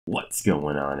What's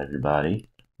going on, everybody?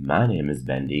 My name is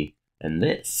Bendy, and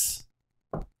this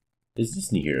is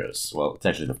Disney Heroes. Well, it's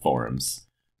actually the forums.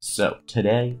 So,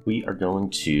 today we are going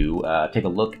to take a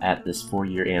look at this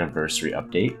 4-year anniversary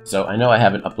update. So, I know I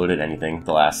haven't uploaded anything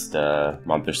the last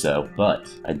month or so, but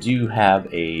I do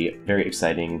have a very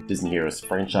exciting Disney Heroes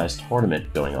franchise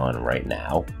tournament going on right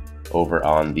now over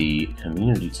on the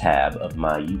community tab of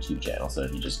my YouTube channel. So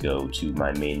if you just go to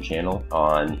my main channel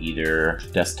on either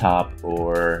desktop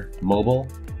or mobile,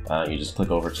 you just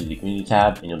click over to the community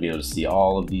tab and you'll be able to see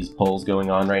all of these polls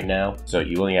going on right now. So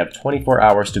you only have 24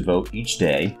 hours to vote each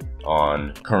day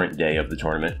on current day of the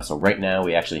tournament. So right now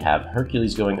we actually have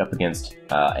Hercules going up against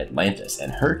Atlantis,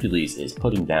 and Hercules is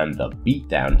putting down the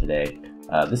beatdown today.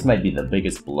 This might be the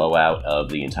biggest blowout of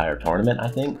the entire tournament, I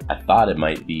think. I thought it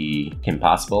might be Kim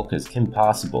Possible, because Kim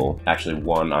Possible actually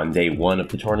won on day 1 of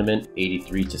the tournament,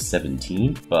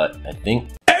 83-17, but I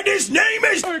think... And his name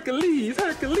is Hercules!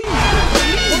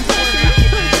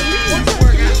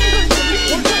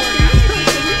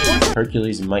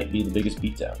 Hercules might be the biggest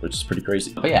beatdown, which is pretty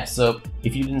crazy. But yeah, so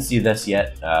if you didn't see this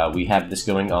yet, we have this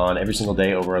going on every single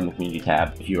day over on the community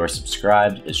tab. If you are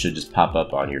subscribed, it should just pop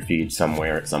up on your feed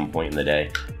somewhere at some point in the day.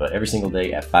 But every single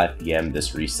day at 5 p.m.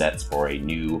 this resets for a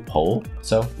new poll,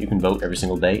 so you can vote every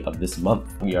single day of this month.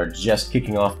 We are just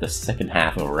kicking off the second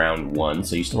half of round 1,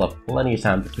 so you still have plenty of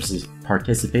time to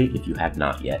participate if you have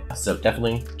not yet. So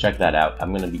definitely check that out.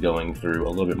 I'm going to be going through a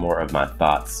little bit more of my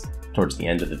thoughts towards the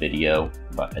end of the video,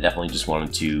 but I definitely just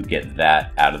wanted to get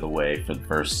that out of the way for the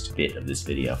first bit of this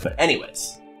video. But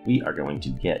anyways, we are going to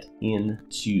get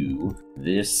into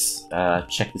this.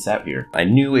 Check this out here. I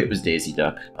knew it was Daisy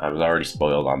Duck. I was already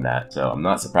spoiled on that, so I'm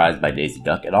not surprised by Daisy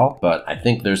Duck at all. But I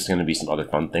think there's going to be some other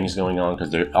fun things going on, because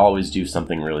they always do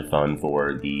something really fun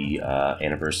for the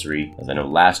anniversary. As I know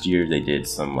last year they did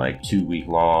some like 2-week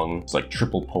long, it's like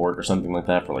triple port or something like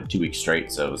that for like 2 weeks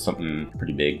straight. So it was something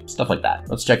pretty big, stuff like that.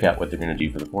 Let's check out what they're going to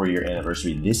do for the 4-year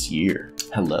anniversary this year.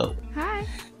 Hello. Hi.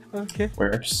 Okay.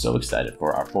 We're so excited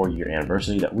for our 4-year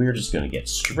anniversary that we're just going to get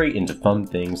straight into fun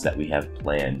things that we have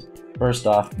planned. First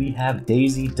off, we have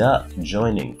Daisy Duck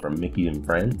joining from Mickey and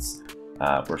Friends.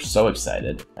 We're so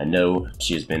excited. I know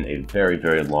she has been a very,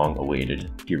 very long-awaited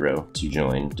hero to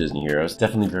join Disney Heroes.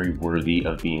 Definitely very worthy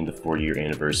of being the 4-year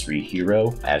anniversary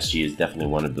hero, as she is definitely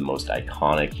one of the most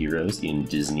iconic heroes in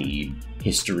Disney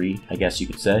history, I guess you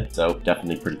could say. So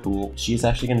definitely pretty cool. She is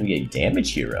actually going to be a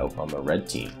damage hero on the red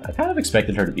team. I kind of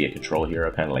expected her to be a control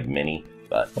hero, kind of like Minnie,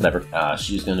 but whatever.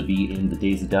 She's going to be in the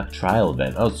Daisy Duck trial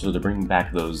event. Oh, so they're bringing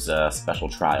back those special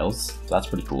trials. So that's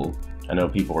pretty cool. I know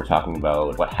people were talking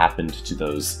about what happened to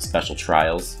those special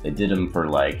trials. They did them for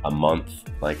like a month,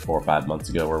 like 4 or 5 months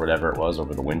ago or whatever it was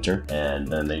over the winter, and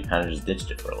then they kind of just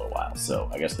ditched it for a little while. So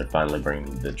I guess they're finally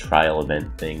bringing the trial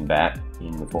event thing back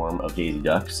in the form of Daisy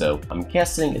Duck. So I'm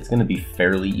guessing it's going to be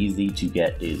fairly easy to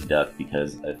get Daisy Duck,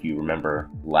 because if you remember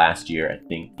last year, I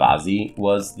think Fozzie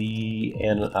was the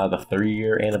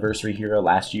 3-year anniversary hero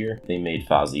last year. They made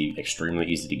Fozzie extremely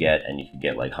easy to get, and you could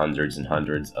get like hundreds and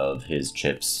hundreds of his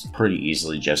chips pretty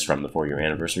easily just from the 4-year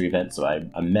anniversary event. So I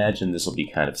imagine this will be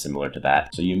kind of similar to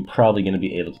that. So you're probably going to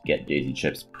be able to get Daisy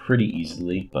chips pretty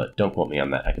easily, but don't quote me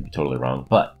on that. I could be totally wrong.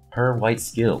 But her white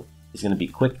skill is going to be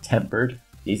quick-tempered.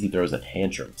 Daisy throws a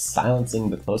tantrum,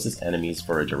 silencing the closest enemies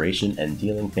for a duration and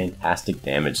dealing fantastic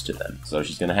damage to them. So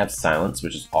she's going to have silence,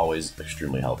 which is always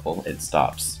extremely helpful. It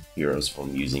stops heroes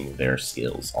from using their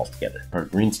skills altogether. Her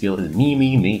green skill is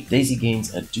Me. Daisy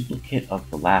gains a duplicate of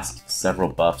the last several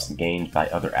buffs gained by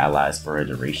other allies for a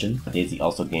duration. Daisy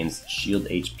also gains shield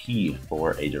HP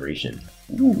for a duration.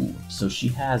 Ooh, so she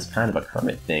has kind of a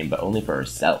Kermit thing, but only for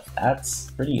herself.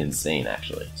 That's pretty insane,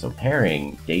 actually. So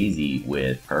pairing Daisy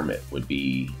with Kermit would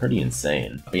be pretty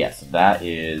insane. But yeah, so that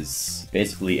is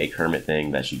basically a Kermit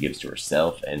thing that she gives to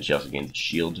herself, and she also gains a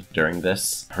shield during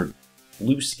this. Her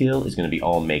blue skill is going to be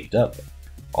all maked up.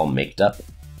 Not maked up,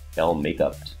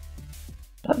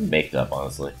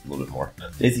 honestly, a little bit more.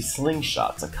 Daisy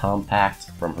slingshots a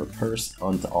compact from her purse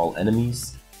onto all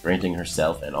enemies, granting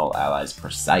herself and all allies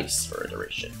precise for a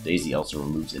duration. Daisy also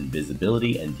removes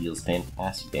invisibility and deals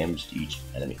fantastic damage to each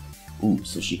enemy. Ooh,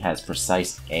 so she has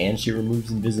precise and she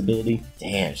removes invisibility?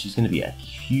 Damn, she's going to be a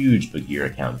huge Bagheera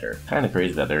counter. Kind of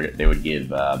crazy that they would give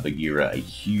Bagheera a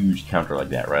huge counter like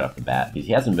that right off the bat, because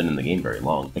he hasn't been in the game very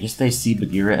long. I guess they see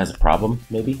Bagheera as a problem,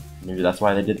 maybe? Maybe that's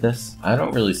why they did this? I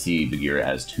don't really see Bagheera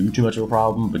as too much of a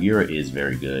problem. Bagheera is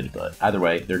very good, but either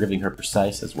way, they're giving her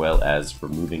precise as well as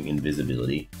removing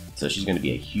invisibility. So she's going to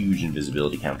be a huge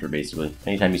invisibility counter, basically.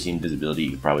 Anytime you see invisibility,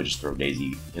 you can probably just throw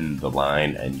Daisy in the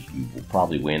line, and you will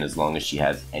probably win as long as she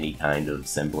has any kind of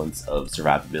semblance of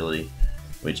survivability.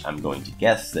 which I'm going to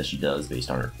guess that she does based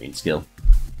on her green skill.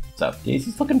 So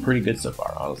Daisy's looking pretty good so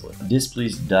far, honestly.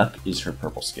 Displeased Duck is her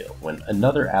purple skill. When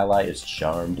another ally is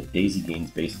charmed, Daisy gains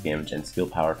basic damage and skill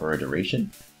power for a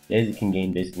duration. Daisy can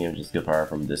gain basic damage and skill power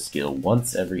from this skill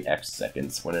once every X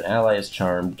seconds. When an ally is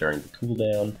charmed during the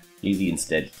cooldown, Daisy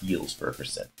instead heals for a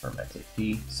percent from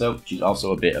XP. So she's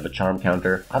also a bit of a charm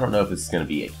counter. I don't know if this is going to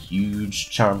be a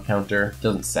huge charm counter. It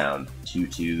doesn't sound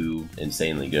too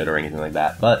insanely good or anything like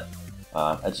that, but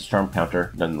as a charm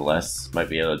counter, nonetheless, might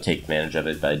be able to take advantage of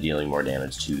it by dealing more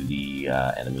damage to the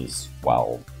enemies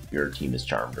while your team is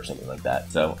charmed or something like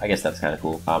that. So I guess that's kind of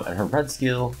cool. And her red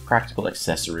skill, Practical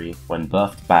Accessory, when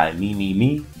buffed by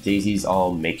me, Daisy's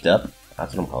all maked up.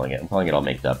 That's what I'm calling it. I'm calling it all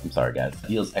maked up. I'm sorry, guys.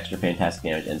 Deals extra fantastic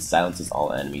damage and silences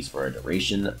all enemies for a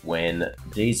duration. When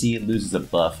Daisy loses a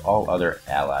buff, all other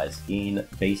allies gain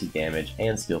basic damage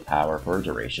and skill power for a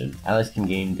duration. Allies can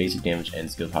gain basic damage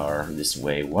and skill power this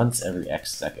way once every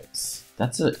X seconds.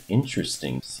 That's an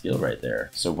interesting skill right there.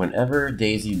 So whenever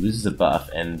Daisy loses a buff,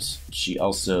 and she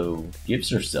also gives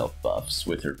herself buffs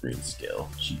with her green skill,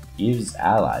 she gives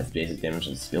allies basic damage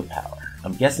and skill power.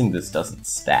 I'm guessing this doesn't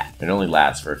stack. It only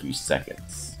lasts for a few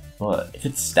seconds. But if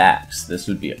it stacks, this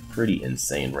would be a pretty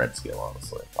insane red skill,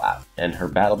 honestly. Wow. And her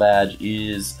battle badge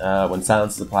is, when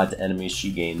silence is applied to enemies,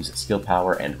 she gains skill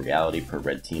power and reality per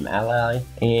red team ally.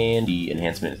 And the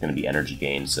enhancement is going to be energy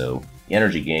gain. So the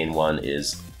energy gain one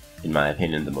is, in my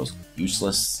opinion, the most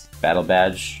useless battle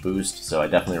badge boost, so I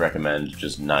definitely recommend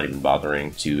just not even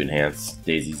bothering to enhance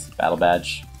Daisy's battle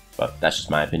badge, but that's just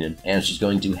my opinion. And she's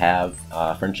going to have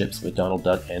friendships with Donald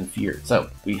Duck and Fear. So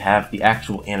we have the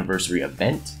actual anniversary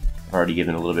event. I've already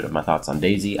given a little bit of my thoughts on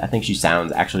Daisy. I think she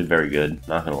sounds actually very good,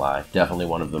 not gonna lie. Definitely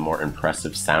one of the more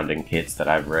impressive sounding kits that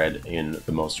I've read in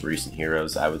the most recent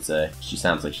heroes, I would say. She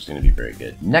sounds like she's gonna be very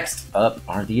good. Next up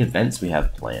are the events we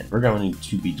have planned. We're going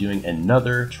to be doing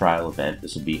another trial event.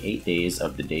 This will be 8 days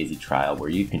of the Daisy trial where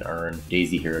you can earn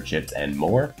Daisy hero chips and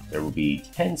more. There will be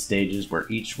 10 stages where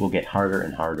each will get harder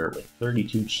and harder with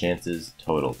 32 chances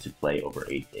total to play over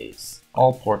 8 days.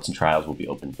 All ports and trials will be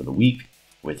open for the week,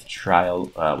 with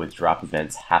drop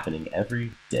events happening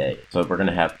every day. So we're going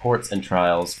to have ports and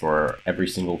trials for every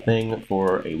single thing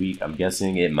for a week. I'm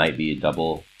guessing it might be a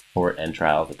double port and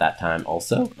trials at that time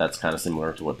also. That's kind of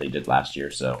similar to what they did last year,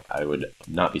 so I would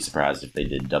not be surprised if they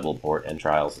did double port and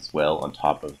trials as well on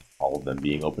top of all of them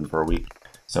being open for a week.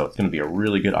 So it's going to be a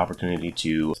really good opportunity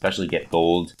to especially get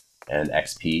gold and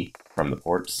XP from the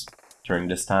ports during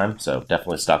this time, so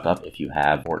definitely stock up if you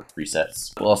have port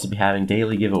presets. We'll also be having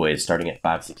daily giveaways starting at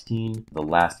 5/16. The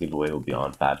last giveaway will be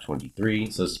on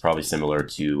 5/23, so this is probably similar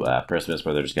to Christmas,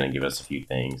 where they're just going to give us a few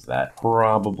things that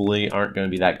probably aren't going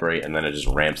to be that great, and then it just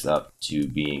ramps up to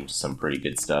being some pretty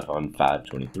good stuff on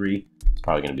 5/23. It's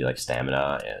probably going to be like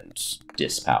stamina and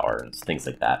disc power and things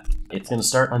like that. It's going to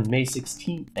start on May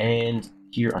 16th, and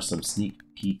here are some sneak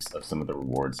peeks of some of the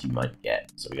rewards you might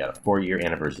get. So we got a 4-year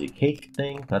anniversary cake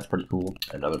thing. That's pretty cool.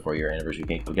 Another 4-year anniversary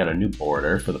cake. We got a new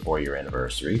border for the 4-year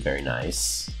anniversary. Very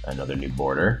nice. Another new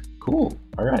border. Cool.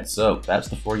 All right, so that's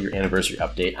the 4-year anniversary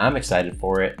update. I'm excited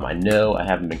for it. I know I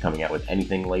haven't been coming out with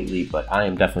anything lately, but I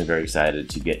am definitely very excited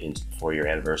to get into the 4-year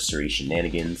anniversary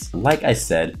shenanigans. Like I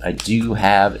said, I do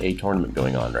have a tournament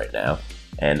going on right now.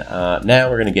 And now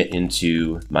we're going to get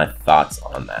into my thoughts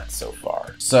on that so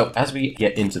far. So as we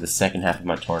get into the second half of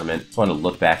my tournament, I just want to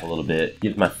look back a little bit,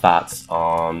 give my thoughts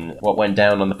on what went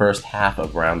down on the first half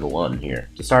of round 1 here.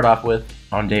 To start off with,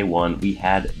 on day 1, we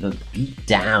had the beat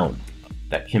down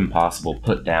that Kim Possible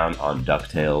put down on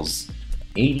DuckTales.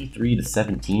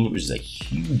 83-17, which is a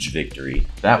huge victory.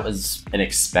 That was an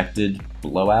expected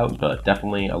blowout, but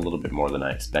definitely a little bit more than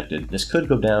I expected. This could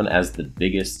go down as the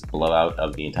biggest blowout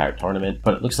of the entire tournament,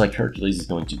 but it looks like Hercules is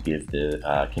going to give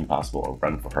the Kim Possible a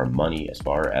run for her money as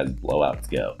far as blowouts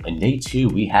go. In day 2,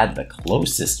 we had the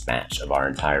closest match of our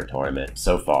entire tournament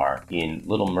so far in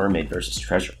Little Mermaid versus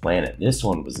Treasure Planet. This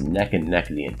one was neck and neck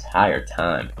the entire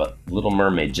time, but Little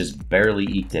Mermaid just barely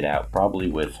eked it out, probably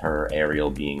with her aerial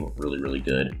being really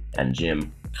good, and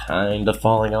Jim kind of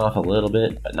falling off a little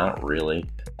bit, but not really.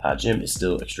 Jim is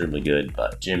still extremely good,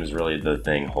 but Jim is really the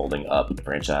thing holding up the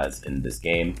franchise in this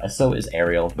game. So is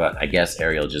Ariel, but I guess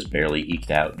Ariel just barely eked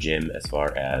out Jim as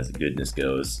far as goodness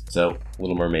goes. So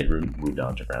Little Mermaid moved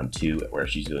on to round 2, where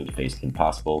she's going to face Kim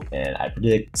Possible, and I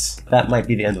predict that might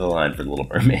be the end of the line for Little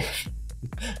Mermaid.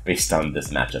 based on this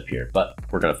matchup here, but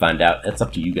we're gonna find out. It's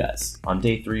up to you guys. On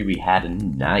day 3, we had a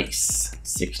nice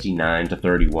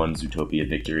 69-31 Zootopia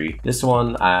victory. This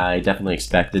one, I definitely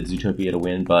expected Zootopia to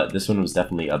win, but this one was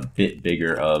definitely a bit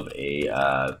bigger of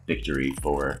a victory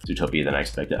for Zootopia than I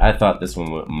expected. I thought this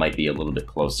one might be a little bit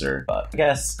closer, but I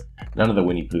guess none of the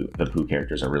Winnie the Pooh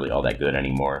characters are really all that good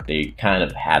anymore. They kind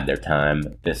of had their time.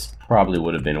 This probably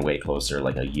would have been way closer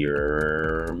like a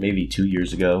year, maybe 2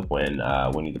 years ago, when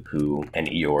Winnie the Pooh and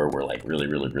Eeyore were like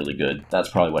really good. That's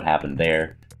probably what happened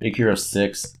there. Big Hero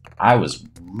 6, I was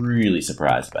really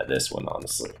surprised by this one,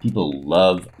 honestly. People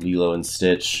love Lilo and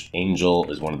Stitch.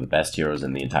 Angel is one of the best heroes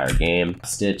in the entire game.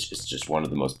 Stitch is just one of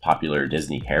the most popular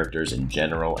Disney characters in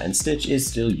general, and Stitch is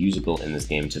still usable in this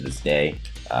game to this day.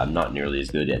 Not nearly as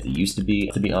good as it used to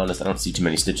be. To be honest, I don't see too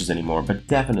many Stitches anymore, but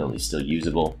definitely still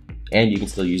usable. And you can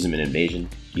still use them in Invasion,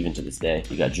 even to this day.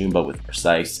 You got Jumbo with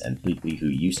Precise, and Pleakley, who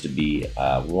used to be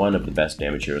one of the best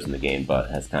damage heroes in the game, but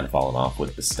has kind of fallen off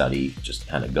with the study, just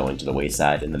kind of going to the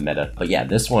wayside in the meta. But yeah,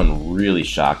 this one really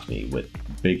shocked me, with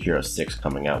Big Hero 6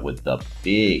 coming out with the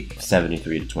big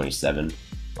 73-27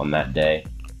 on that day.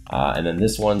 And then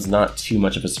this one's not too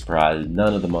much of a surprise.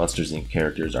 None of the Monsters Inc.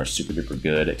 characters are super duper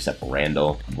good, except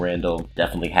Randall. Randall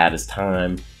definitely had his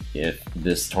time. If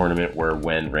this tournament were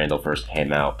when Randall first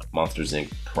came out, Monsters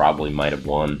Inc. probably might have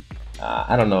won.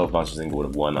 I don't know if Monsters Inc. would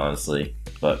have won, honestly,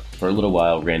 but for a little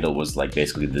while, Randall was like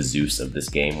basically the Zeus of this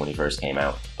game when he first came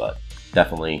out, but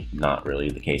definitely not really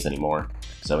the case anymore.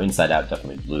 So Inside Out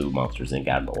definitely blew Monsters Inc.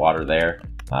 out of the water there,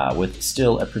 with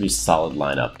still a pretty solid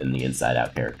lineup in the Inside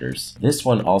Out characters. This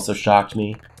one also shocked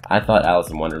me. I thought Alice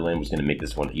in Wonderland was going to make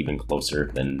this one even closer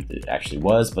than it actually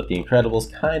was, but The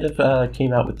Incredibles kind of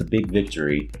came out with the big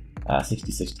victory,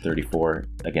 66-34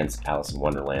 against Alice in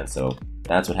Wonderland, so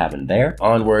that's what happened there.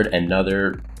 Onward,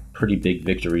 another pretty big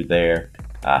victory there.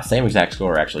 Same exact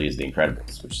score actually as The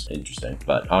Incredibles, which is interesting.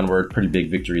 But Onward, pretty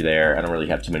big victory there. I don't really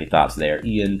have too many thoughts there.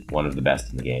 Ian, one of the best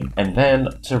in the game. And then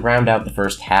to round out the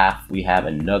first half, we have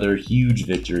another huge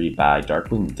victory by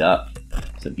Darkwing Duck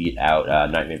to beat out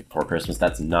Nightmare Before Christmas.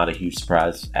 That's not a huge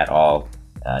surprise at all.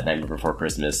 Nightmare Before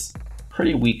Christmas,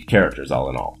 pretty weak characters all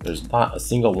in all. There's not a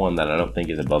single one that I don't think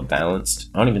is above balanced.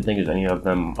 I don't even think if any of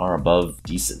them are above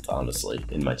decent, honestly,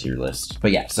 in my tier list.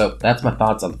 But yeah, so that's my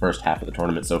thoughts on the first half of the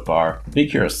tournament so far. The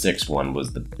Big Hero 6 one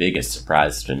was the biggest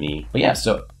surprise to me. But yeah,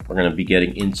 so we're going to be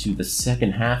getting into the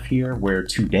second half here, where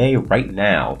today, right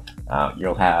now,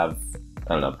 you'll have,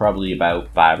 I don't know, probably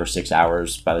about 5 or 6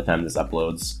 hours by the time this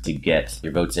uploads to get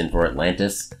your votes in for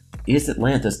Atlantis. Is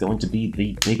Atlantis going to be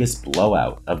the biggest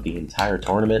blowout of the entire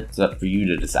tournament? It's up for you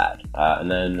to decide. And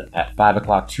then at 5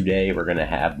 o'clock today, we're going to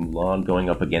have Mulan going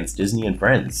up against Disney and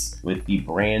Friends with the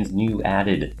brand new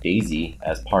added Daisy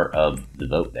as part of the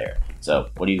vote there. So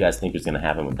what do you guys think is going to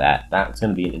happen with that? That's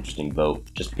going to be an interesting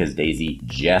vote just because Daisy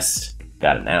just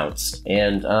got announced.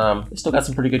 And they still got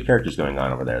some pretty good characters going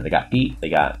on over there. They got Pete, they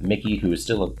got Mickey, who is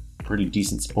still a pretty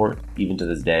decent support even to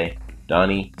this day.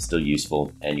 Donnie, still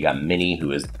useful. And you got Minnie,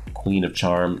 who is the Queen of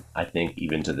Charm, I think,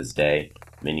 even to this day.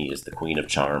 Minnie is the Queen of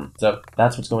Charm. So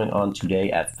that's what's going on today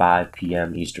at 5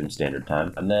 p.m. Eastern Standard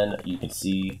Time. And then you can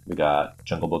see we got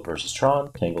Jungle Book versus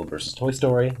Tron, Tangled versus Toy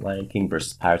Story, Lion King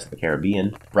versus Pirates of the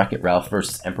Caribbean, Wreck-It Ralph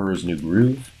versus Emperor's New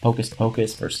Groove, Hocus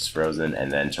Pocus versus Frozen, and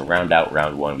then to round out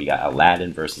round 1, we got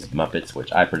Aladdin versus Muppets,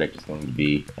 which I predict is going to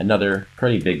be another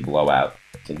pretty big blowout.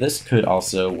 So this could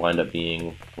also wind up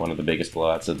being one of the biggest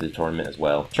blowouts of the tournament as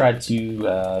well. Tried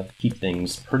to keep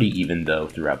things pretty even, though,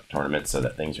 throughout the tournament, so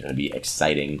that things are going to be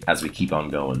exciting as we keep on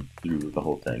going through the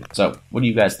whole thing. So what do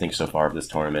you guys think so far of this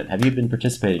tournament? Have you been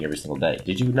participating every single day?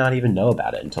 Did you not even know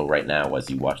about it until right now as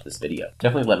you watch this video?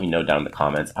 Definitely let me know down in the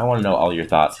comments. I want to know all your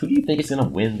thoughts. Who do you think is going to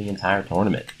win the entire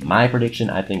tournament? My prediction,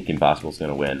 I think Kim Possible is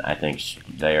going to win. I think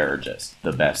they're just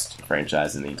the best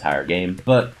franchise in the entire game,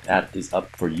 but that is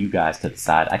up for you guys to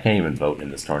decide. I can't even vote in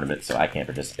this tournament, so I can't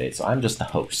participate, so I'm just the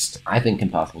host. I think Kim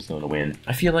Possible's going to win.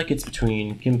 I feel like it's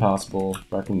between Kim Possible,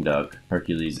 Darkwing Duck,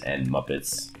 Hercules, and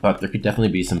Muppets, but there could definitely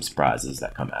be some surprises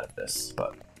that come out of this,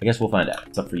 but I guess we'll find out.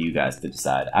 It's up for you guys to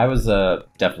decide. I was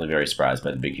definitely very surprised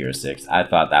by the Big Hero 6. I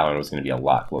thought that one was going to be a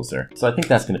lot closer. So I think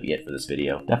that's going to be it for this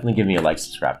video. Definitely give me a like,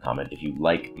 subscribe, comment if you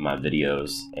like my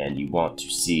videos and you want to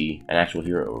see an actual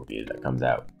hero overview that comes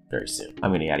out very soon.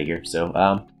 I'm going to get out of here,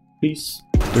 so peace.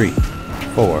 3,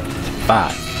 4,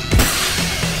 5.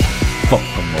 Fuck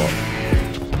more.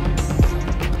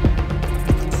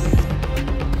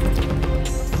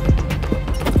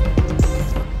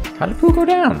 How did Pooh go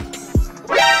down?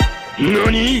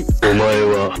 何お前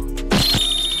は